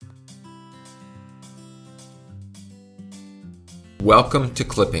Welcome to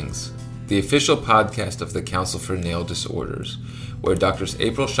Clippings, the official podcast of the Council for Nail Disorders, where Drs.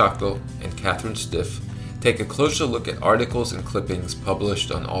 April Schachtel and Catherine Stiff take a closer look at articles and clippings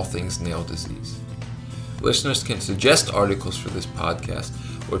published on all things nail disease. Listeners can suggest articles for this podcast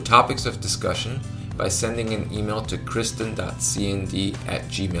or topics of discussion by sending an email to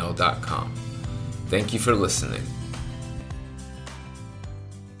kristen.cnd@gmail.com. Thank you for listening.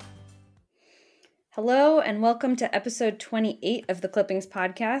 Hello and welcome to episode 28 of the Clippings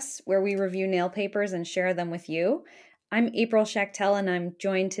podcast, where we review nail papers and share them with you. I'm April Schachtel and I'm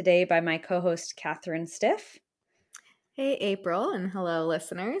joined today by my co-host Catherine Stiff. Hey April, and hello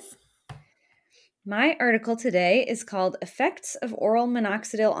listeners. My article today is called Effects of Oral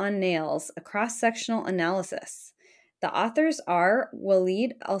Minoxidil on Nails, a Cross-Sectional Analysis. The authors are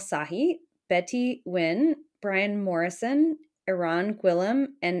Alsalhi, Betty Nguyen, Brian Morrison, Iran Gwillim,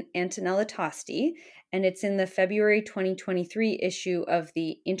 and Antonella Tosti, and it's in the February 2023 issue of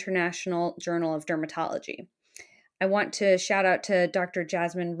the International Journal of Dermatology. I want to shout out to Dr.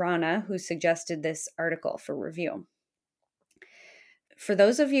 Jasmine Rana, who suggested this article for review. For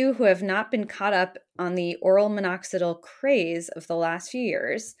those of you who have not been caught up on the oral minoxidil craze of the last few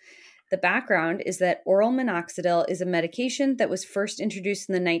years, the background is that oral minoxidil is a medication that was first introduced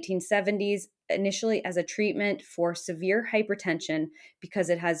in the 1970s, initially as a treatment for severe hypertension because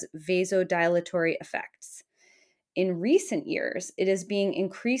it has vasodilatory effects. In recent years, it is being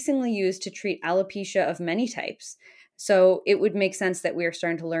increasingly used to treat alopecia of many types, so it would make sense that we are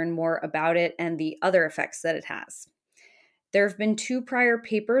starting to learn more about it and the other effects that it has. There have been 2 prior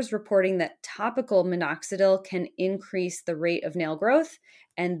papers reporting that topical minoxidil can increase the rate of nail growth,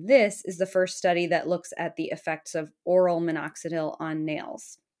 and this is the first study that looks at the effects of oral minoxidil on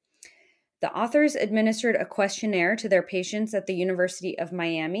nails. The authors administered a questionnaire to their patients at the University of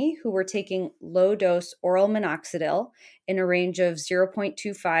Miami who were taking low-dose oral minoxidil in a range of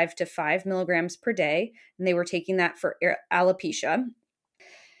 0.25 to 5 milligrams per day, and they were taking that for alopecia.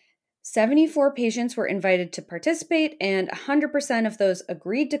 74 patients were invited to participate, and 100% of those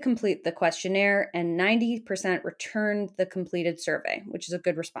agreed to complete the questionnaire, and 90% returned the completed survey, which is a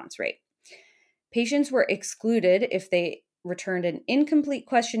good response rate. Patients were excluded if they returned an incomplete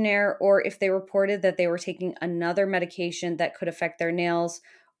questionnaire or if they reported that they were taking another medication that could affect their nails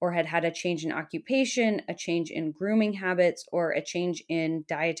or had had a change in occupation, a change in grooming habits, or a change in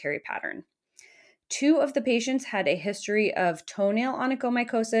dietary pattern. 2 of the patients had a history of toenail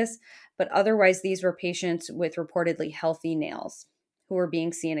onychomycosis, but otherwise these were patients with reportedly healthy nails who were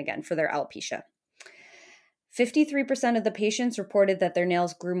being seen again for their alopecia. 53% of the patients reported that their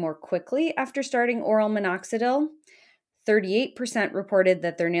nails grew more quickly after starting oral minoxidil. 38% reported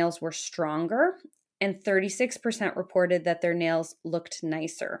that their nails were stronger, and 36% reported that their nails looked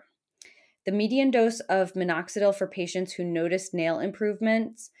nicer. The median dose of minoxidil for patients who noticed nail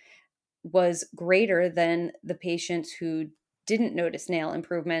improvements was greater than the patients who didn't notice nail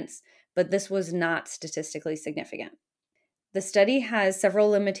improvements, but this was not statistically significant. The study has several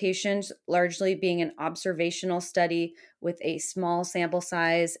limitations, largely being an observational study with a small sample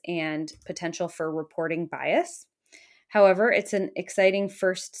size and potential for reporting bias. However, it's an exciting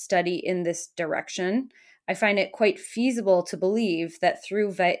first study in this direction. I find it quite feasible to believe that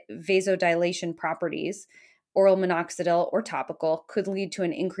through vasodilation properties, oral minoxidil or topical could lead to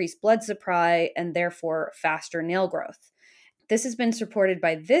an increased blood supply and therefore faster nail growth. This has been supported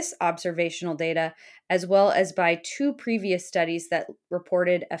by this observational data as well as by 2 previous studies that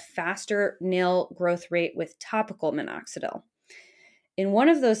reported a faster nail growth rate with topical minoxidil. In one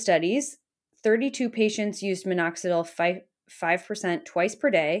of those studies, 32 patients used minoxidil 5% twice per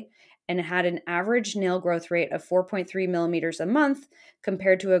day and had an average nail growth rate of 4.3 millimeters a month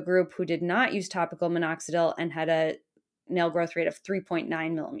compared to a group who did not use topical minoxidil and had a nail growth rate of 3.9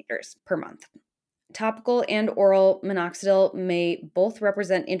 millimeters per month. Topical and oral minoxidil may both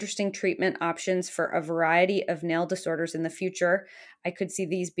represent interesting treatment options for a variety of nail disorders in the future. I could see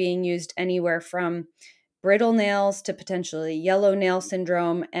these being used anywhere from brittle nails to potentially yellow nail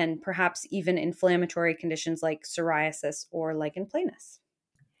syndrome and perhaps even inflammatory conditions like psoriasis or lichen planus.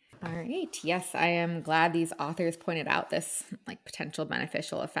 All right. Yes, I am glad these authors pointed out this potential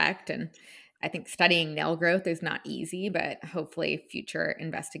beneficial effect. And I think studying nail growth is not easy, but hopefully future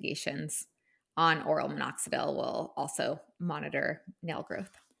investigations on oral minoxidil will also monitor nail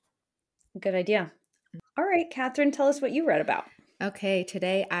growth. Good idea. All right, Catherine, tell us what you read about. Okay,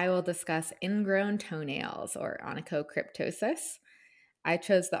 today I will discuss ingrown toenails or onychocryptosis. I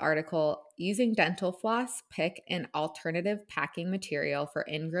chose the article Using Dental Floss, Pick an Alternative Packing Material for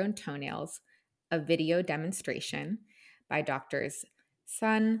Ingrown Toenails, a video demonstration by Drs.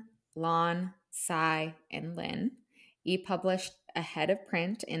 Sun, Lan, Tsai, and Lin. He published ahead of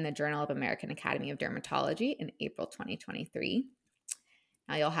print in the Journal of American Academy of Dermatology in April 2023.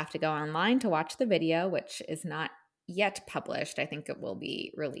 Now you'll have to go online to watch the video, which is not yet published. I think it will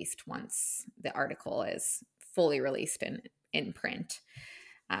be released once the article is fully released in print.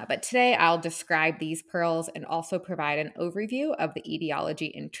 But today I'll describe these pearls and also provide an overview of the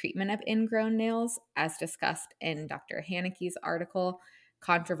etiology and treatment of ingrown nails, as discussed in Dr. Haneke's article,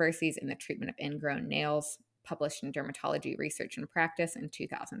 Controversies in the Treatment of Ingrown Nails, published in Dermatology Research and Practice in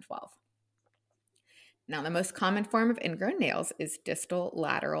 2012. Now, the most common form of ingrown nails is distal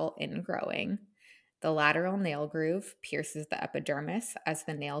lateral ingrowing. The lateral nail groove pierces the epidermis as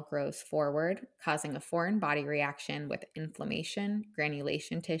the nail grows forward, causing a foreign body reaction with inflammation,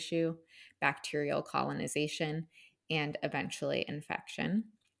 granulation tissue, bacterial colonization, and eventually infection.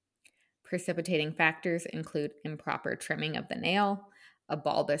 Precipitating factors include improper trimming of the nail, a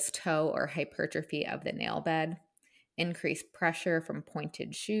bulbous toe or hypertrophy of the nail bed, increased pressure from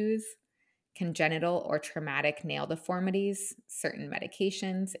pointed shoes, congenital or traumatic nail deformities, certain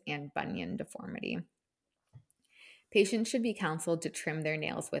medications, and bunion deformity. Patients should be counseled to trim their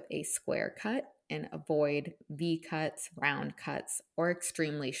nails with a square cut and avoid V cuts, round cuts, or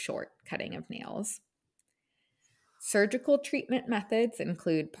extremely short cutting of nails. Surgical treatment methods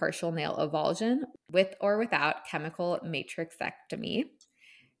include partial nail avulsion with or without chemical matrixectomy,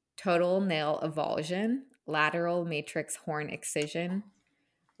 total nail avulsion, lateral matrix horn excision,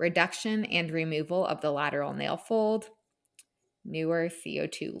 reduction and removal of the lateral nail fold. Newer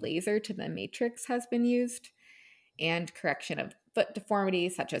CO2 laser to the matrix has been used, and correction of foot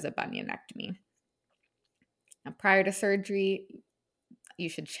deformities such as a bunionectomy. Now, prior to surgery, you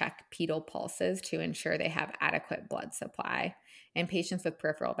should check pedal pulses to ensure they have adequate blood supply. In patients with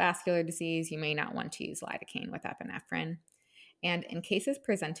peripheral vascular disease, you may not want to use lidocaine with epinephrine. And in cases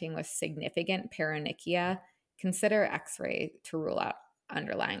presenting with significant paronychia, consider X-ray to rule out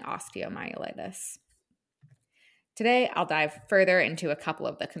underlying osteomyelitis. Today, I'll dive further into a couple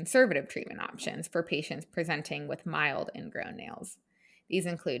of the conservative treatment options for patients presenting with mild ingrown nails. These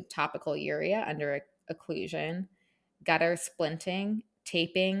include topical urea under occlusion, gutter splinting,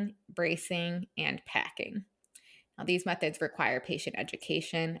 taping, bracing, and packing. Now, these methods require patient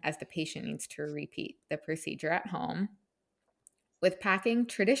education as the patient needs to repeat the procedure at home. With packing,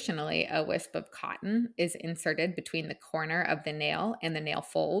 traditionally, a wisp of cotton is inserted between the corner of the nail and the nail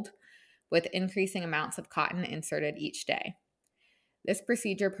fold, with increasing amounts of cotton inserted each day. This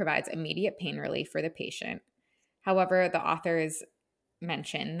procedure provides immediate pain relief for the patient. However, the authors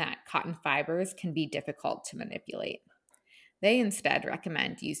mention that cotton fibers can be difficult to manipulate. They instead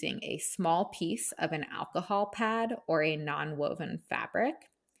recommend using a small piece of an alcohol pad or a non-woven fabric,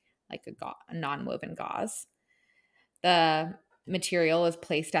 like a non-woven gauze. The material is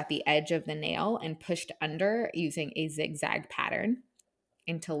placed at the edge of the nail and pushed under using a zigzag pattern.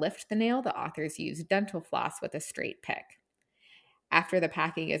 And to lift the nail, the authors use dental floss with a straight pick. After the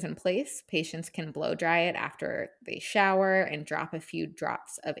packing is in place, patients can blow dry it after they shower and drop a few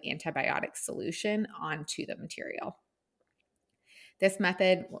drops of antibiotic solution onto the material. This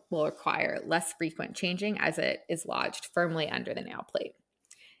method will require less frequent changing as it is lodged firmly under the nail plate,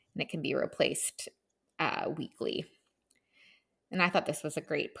 and it can be replaced weekly. And I thought this was a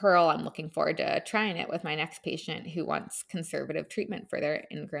great pearl. I'm looking forward to trying it with my next patient who wants conservative treatment for their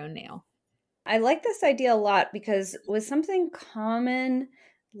ingrown nail. I like this idea a lot because with something common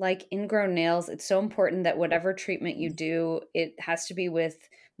like ingrown nails, it's so important that whatever treatment you do, it has to be with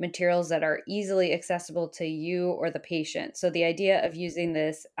materials that are easily accessible to you or the patient. So the idea of using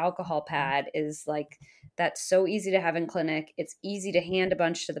this alcohol pad is like, that's so easy to have in clinic. It's easy to hand a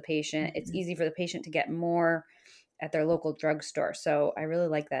bunch to the patient. It's easy for the patient to get more at their local drugstore. So I really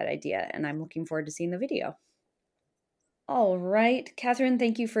like that idea, and I'm looking forward to seeing the video. All right, Catherine,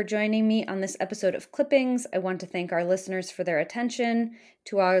 thank you for joining me on this episode of Clippings. I want to thank our listeners for their attention.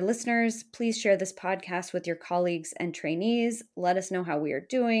 To our listeners, please share this podcast with your colleagues and trainees. Let us know how we are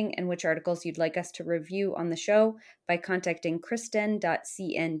doing and which articles you'd like us to review on the show by contacting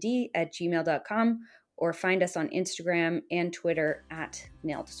kristen.cnd@gmail.com or find us on Instagram and Twitter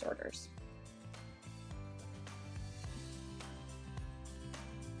 @naildisorders.